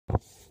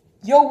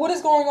Yo, what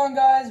is going on,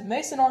 guys?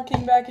 Mason R.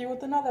 King back here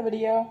with another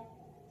video.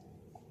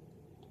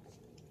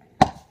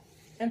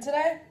 And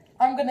today,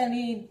 I'm gonna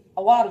need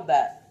a lot of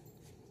that.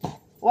 A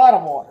lot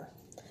of water.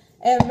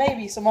 And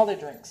maybe some other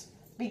drinks.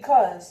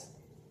 Because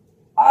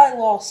I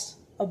lost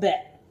a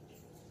bet.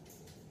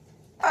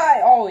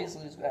 I always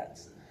lose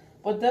bets.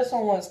 But this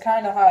one was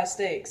kind of high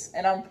stakes.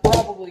 And I'm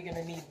probably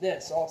gonna need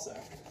this also.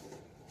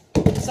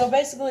 So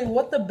basically,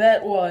 what the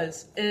bet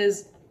was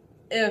is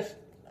if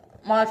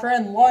my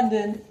friend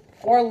London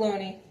or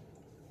Looney,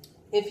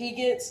 if he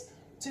gets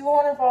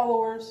 200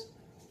 followers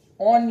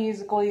on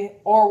Musical.ly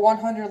or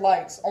 100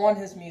 likes on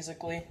his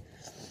Musical.ly,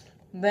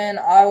 then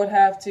I would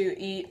have to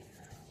eat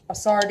a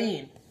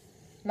sardine.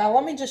 Now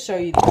let me just show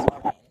you these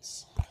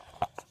sardines.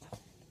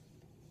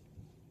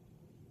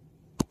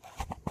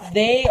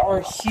 They are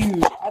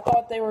huge. I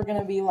thought they were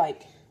gonna be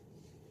like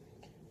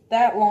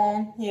that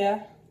long,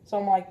 yeah,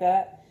 something like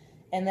that,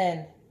 and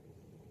then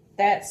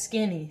that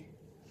skinny.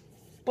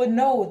 But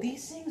no,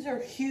 these things are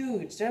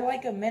huge. They're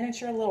like a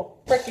miniature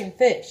little freaking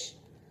fish.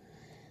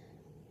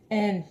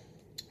 And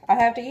I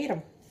have to eat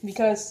them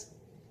because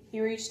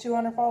he reached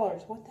 200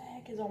 followers. What the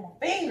heck is on my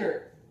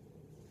finger?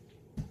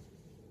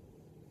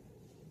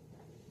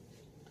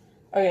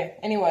 Okay,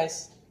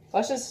 anyways,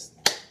 let's just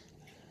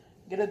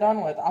get it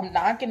done with. I'm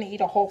not going to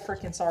eat a whole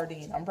freaking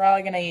sardine. I'm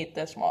probably going to eat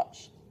this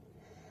much.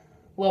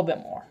 A little bit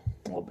more.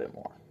 A little bit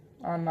more.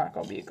 I'm not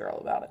going to be a girl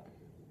about it.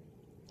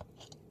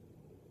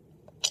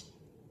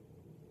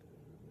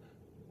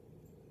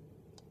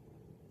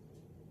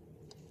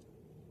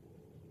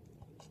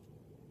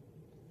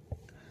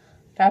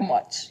 How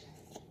much?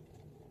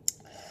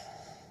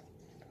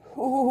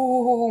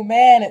 Ooh,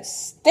 man, it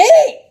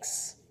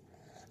stinks!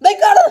 They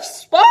got a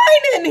spine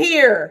in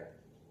here!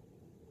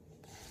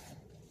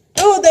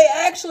 Dude, they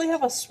actually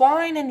have a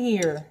spine in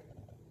here.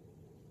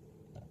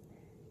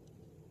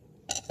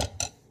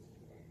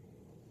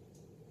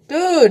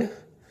 Dude,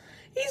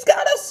 he's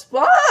got a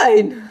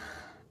spine!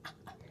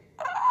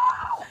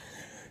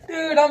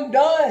 Dude, I'm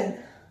done.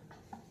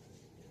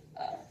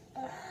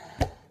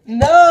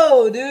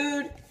 No,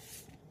 dude.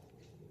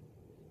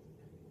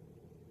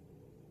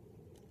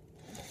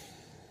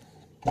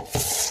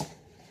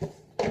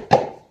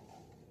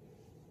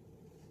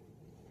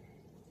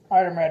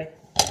 Alright, I'm ready.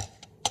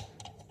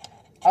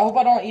 I hope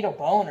I don't eat a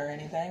bone or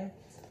anything.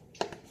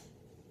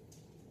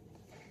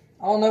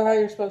 I don't know how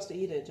you're supposed to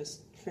eat it. Just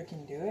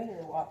freaking do it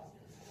or what?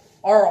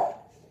 Alright.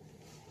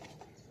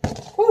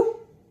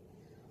 Whew.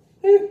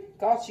 Whew.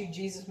 Got you,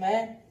 Jesus,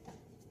 man.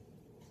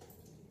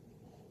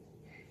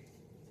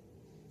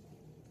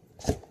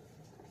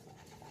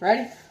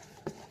 Ready?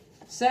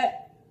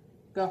 Set.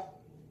 Go.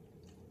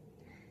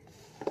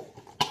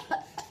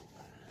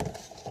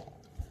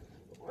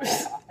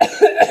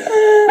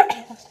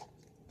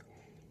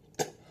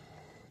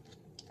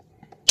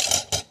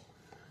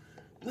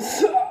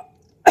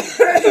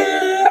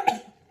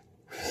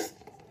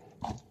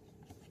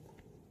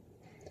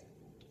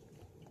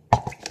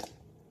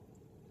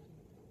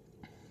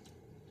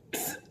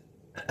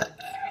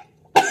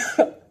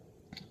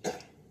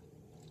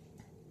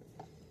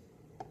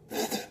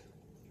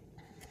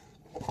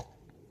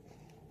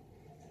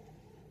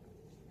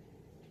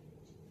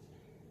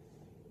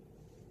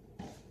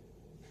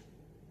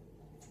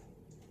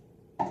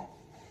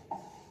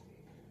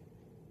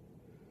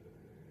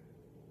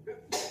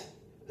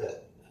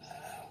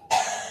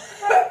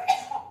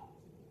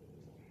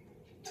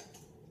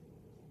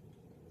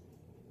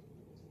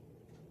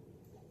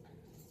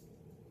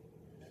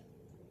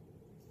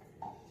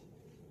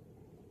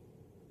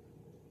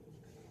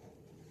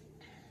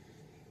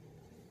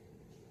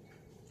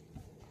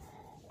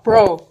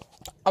 Bro,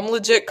 I'm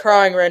legit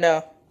crying right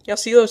now. Y'all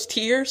see those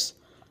tears?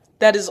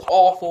 That is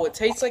awful. It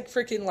tastes like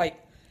freaking like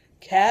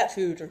cat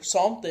food or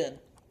something.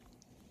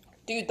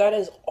 Dude, that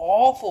is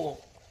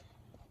awful.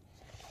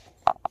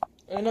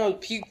 I know,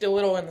 puked a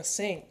little in the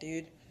sink,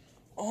 dude.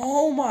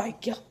 Oh my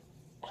god.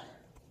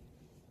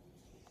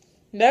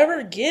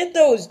 Never get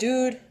those,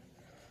 dude.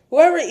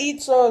 Whoever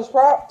eats those,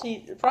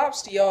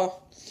 props to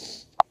y'all.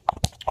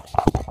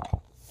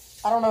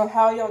 I don't know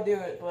how y'all do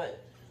it,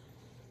 but...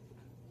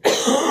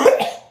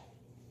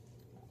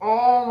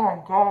 Oh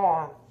my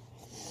god.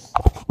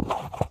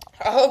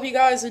 I hope you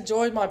guys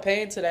enjoyed my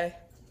pain today.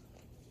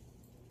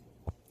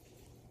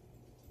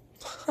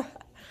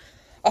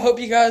 I hope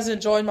you guys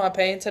enjoyed my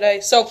pain today.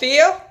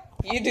 Sophia,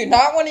 you do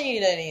not want to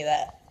eat any of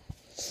that.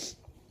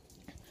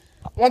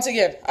 Once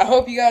again, I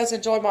hope you guys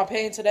enjoyed my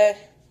pain today.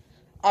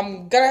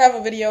 I'm gonna have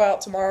a video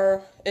out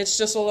tomorrow. It's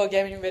just a little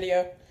gaming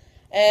video.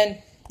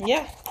 And,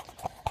 yeah.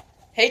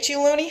 Hate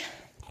you, Looney.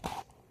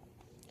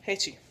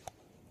 Hate you.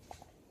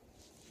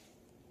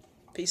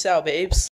 Peace out, babes.